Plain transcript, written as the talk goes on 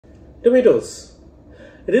Tomatoes.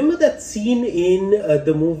 Remember that scene in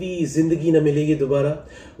the movie Zindagi na Milegi, Doobara,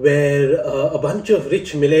 where a bunch of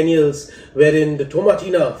rich millennials were in the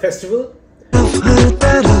Tomatina festival?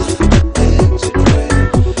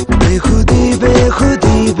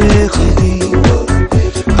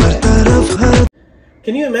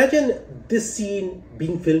 Can you imagine this scene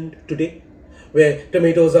being filmed today? Where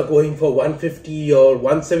tomatoes are going for 150 or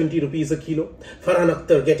 170 rupees a kilo. Farhan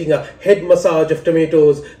Akhtar getting a head massage of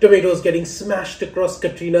tomatoes. Tomatoes getting smashed across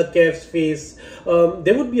Katrina Kaif's face.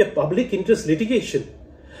 There would be a public interest litigation.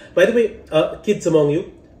 By the way, kids among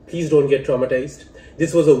you, please don't get traumatized.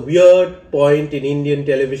 This was a weird point in Indian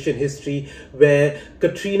television history where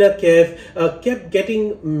Katrina Kaif kept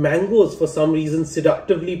getting mangoes for some reason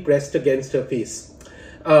seductively pressed against her face.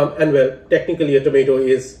 And well, technically a tomato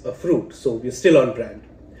is a fruit, so we're still on brand.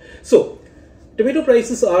 So, tomato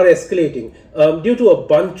prices are escalating due to a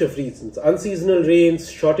bunch of reasons. Unseasonal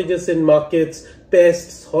rains, shortages in markets,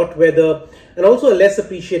 pests, hot weather, and also a less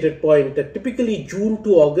appreciated point that typically June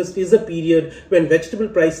to August is a period when vegetable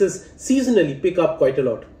prices seasonally pick up quite a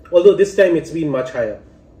lot. Although this time it's been much higher.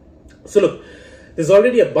 So look, there's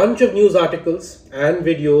already a bunch of news articles and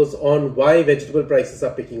videos on why vegetable prices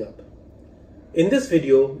are picking up. In this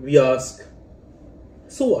video, we ask,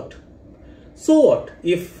 so what? So what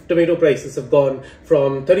if tomato prices have gone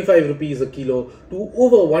from 35 rupees a kilo to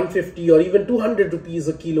over 150 or even 200 rupees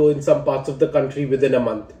a kilo in some parts of the country within a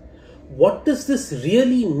month? What does this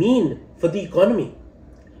really mean for the economy?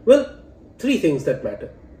 Well, three things that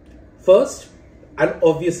matter. First, and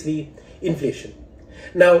obviously, inflation.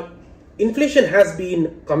 Now, inflation has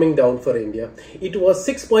been coming down for India. It was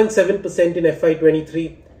 6.7% in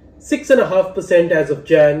FY23. 6.5% as of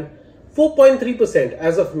Jan, 4.3%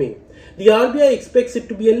 as of May. The RBI expects it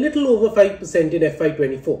to be a little over 5% in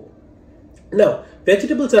FY24. Now,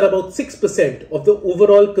 vegetables are about 6% of the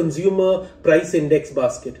overall consumer price index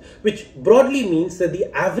basket, which broadly means that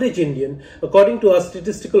the average Indian, according to our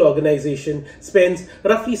statistical organization, spends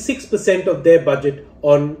roughly 6% of their budget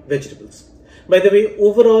on vegetables. By the way,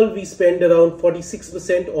 overall we spend around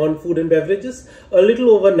 46% on food and beverages, a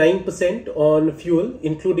little over 9% on fuel,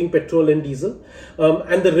 including petrol and diesel,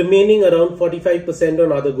 and the remaining around 45%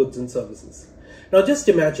 on other goods and services. Now just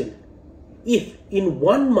imagine, if in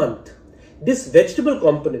 1 month, this vegetable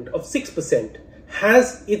component of 6%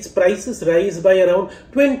 has its prices rise by around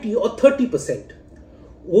 20 or 30%.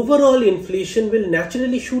 Overall inflation will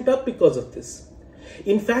naturally shoot up because of this.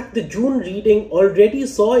 In fact, the June reading already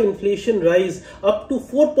saw inflation rise up to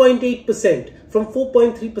 4.8% from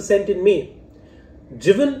 4.3% in May,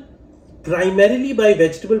 driven primarily by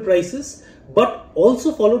vegetable prices, but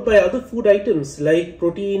also followed by other food items like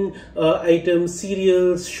protein items,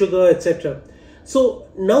 cereals, sugar, etc. So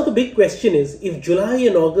now the big question is, if July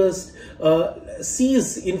and August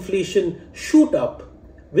sees inflation shoot up,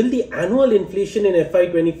 will the annual inflation in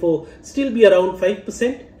FY24 still be around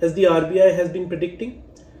 5% as the RBI has been predicting?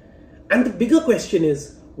 And the bigger question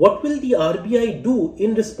is, what will the RBI do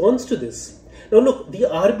in response to this? Now look, the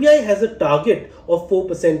RBI has a target of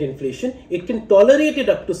 4% inflation. It can tolerate it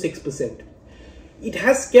up to 6%. It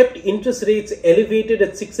has kept interest rates elevated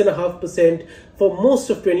at 6.5% for most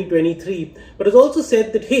of 2023, but has also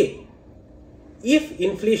said that, hey, if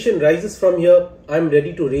inflation rises from here, I'm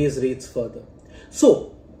ready to raise rates further.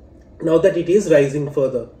 So, now that it is rising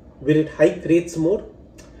further, will it hike rates more?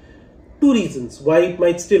 Two reasons why it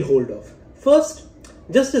might still hold off. First,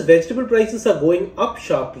 just as vegetable prices are going up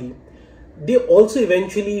sharply, they also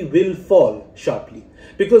eventually will fall sharply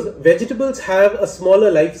because vegetables have a smaller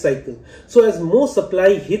life cycle. So as more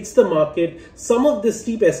supply hits the market, some of this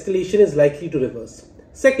steep escalation is likely to reverse.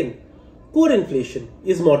 Second, core inflation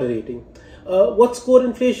is moderating. What's core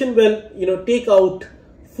inflation? Well, take out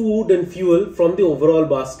food and fuel from the overall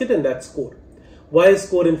basket, and that's core. Why is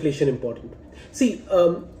core inflation important? See,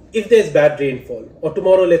 if there's bad rainfall, or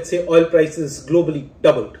tomorrow, let's say, oil prices globally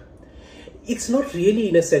doubled, it's not really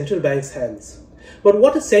in a central bank's hands. But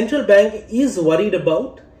what a central bank is worried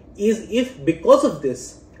about is if because of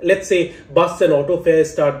this, let's say bus and auto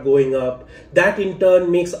fares start going up, that in turn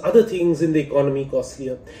makes other things in the economy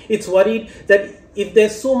costlier. It's worried that if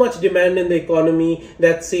there's so much demand in the economy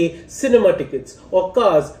that, say, cinema tickets or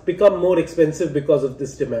cars become more expensive because of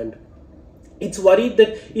this demand. It's worried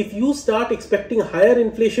that if you start expecting higher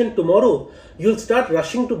inflation tomorrow, you'll start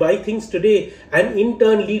rushing to buy things today and in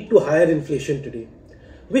turn lead to higher inflation today.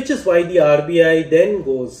 Which is why the RBI then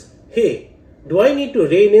goes, hey, do I need to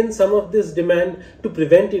rein in some of this demand to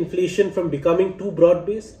prevent inflation from becoming too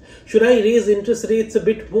broad-based? Should I raise interest rates a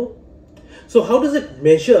bit more? So how does it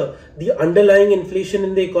measure the underlying inflation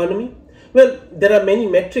in the economy? Well, there are many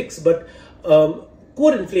metrics, but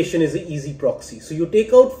core inflation is an easy proxy. So you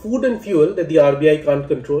take out food and fuel that the RBI can't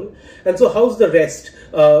control. And so how's the rest,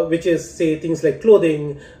 which is, say, things like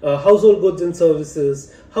clothing, household goods and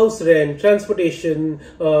services, house rent, transportation,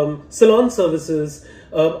 salon services,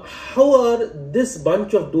 how are this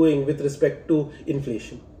bunch of doing with respect to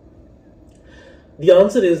inflation? The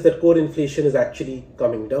answer is that core inflation is actually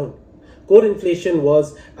coming down. Core inflation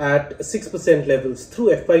was at 6% levels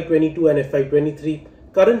through FY22 and FY23,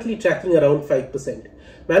 currently tracking around 5%.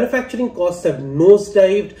 Manufacturing costs have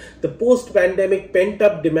nosedived, the post-pandemic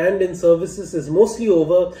pent-up demand in services is mostly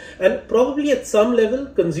over, and probably at some level,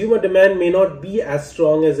 consumer demand may not be as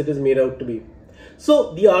strong as it is made out to be.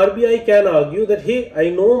 So the RBI can argue that, hey, I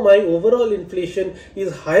know my overall inflation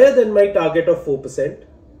is higher than my target of 4%,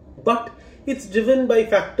 but it's driven by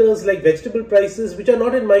factors like vegetable prices, which are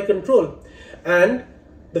not in my control. And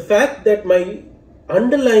the fact that my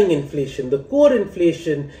underlying inflation, the core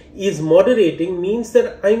inflation, is moderating means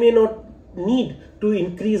that I may not need to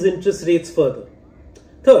increase interest rates further.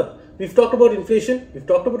 Third, we've talked about inflation, we've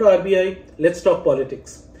talked about RBI, let's talk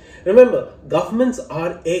politics. Remember, governments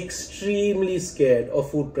are extremely scared of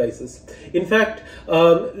food prices. In fact,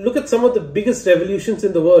 look at some of the biggest revolutions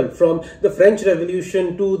in the world, from the French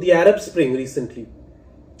Revolution to the Arab Spring recently.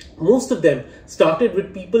 Most of them started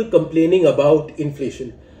with people complaining about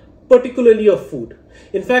inflation, particularly of food.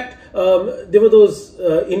 In fact, there were those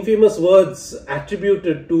infamous words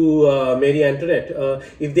attributed to Mary Antoinette,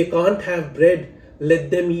 if they can't have bread,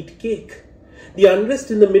 let them eat cake. The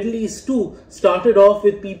unrest in the Middle East too started off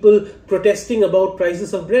with people protesting about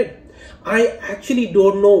prices of bread. I actually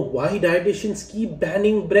don't know why dietitians keep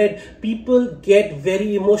banning bread. People get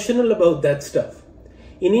very emotional about that stuff.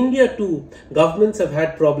 In India too, governments have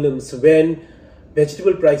had problems when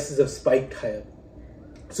vegetable prices have spiked higher.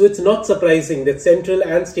 So it's not surprising that central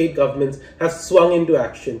and state governments have swung into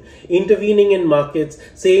action, intervening in markets,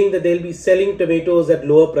 saying that they'll be selling tomatoes at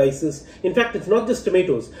lower prices. In fact, it's not just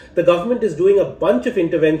tomatoes. The government is doing a bunch of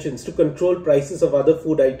interventions to control prices of other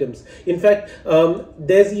food items. In fact,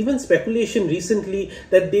 there's even speculation recently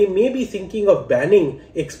that they may be thinking of banning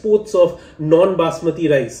exports of non-basmati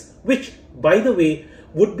rice, which, by the way,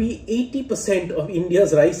 would be 80% of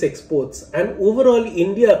India's rice exports, and overall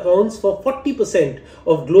India accounts for 40%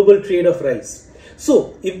 of global trade of rice.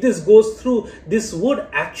 So if this goes through, this would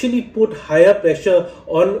actually put higher pressure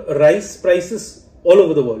on rice prices all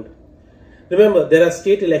over the world. Remember, there are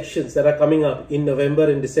state elections that are coming up in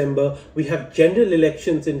November and December. We have general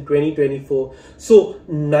elections in 2024. So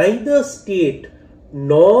neither state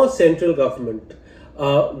nor central government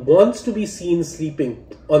wants to be seen sleeping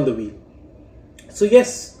on the wheel. So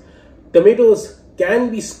yes, tomatoes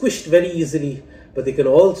can be squished very easily, but they can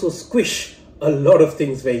also squish a lot of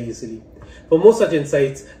things very easily. For more such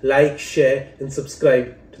insights, like, share and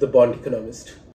subscribe to the Bond Economist.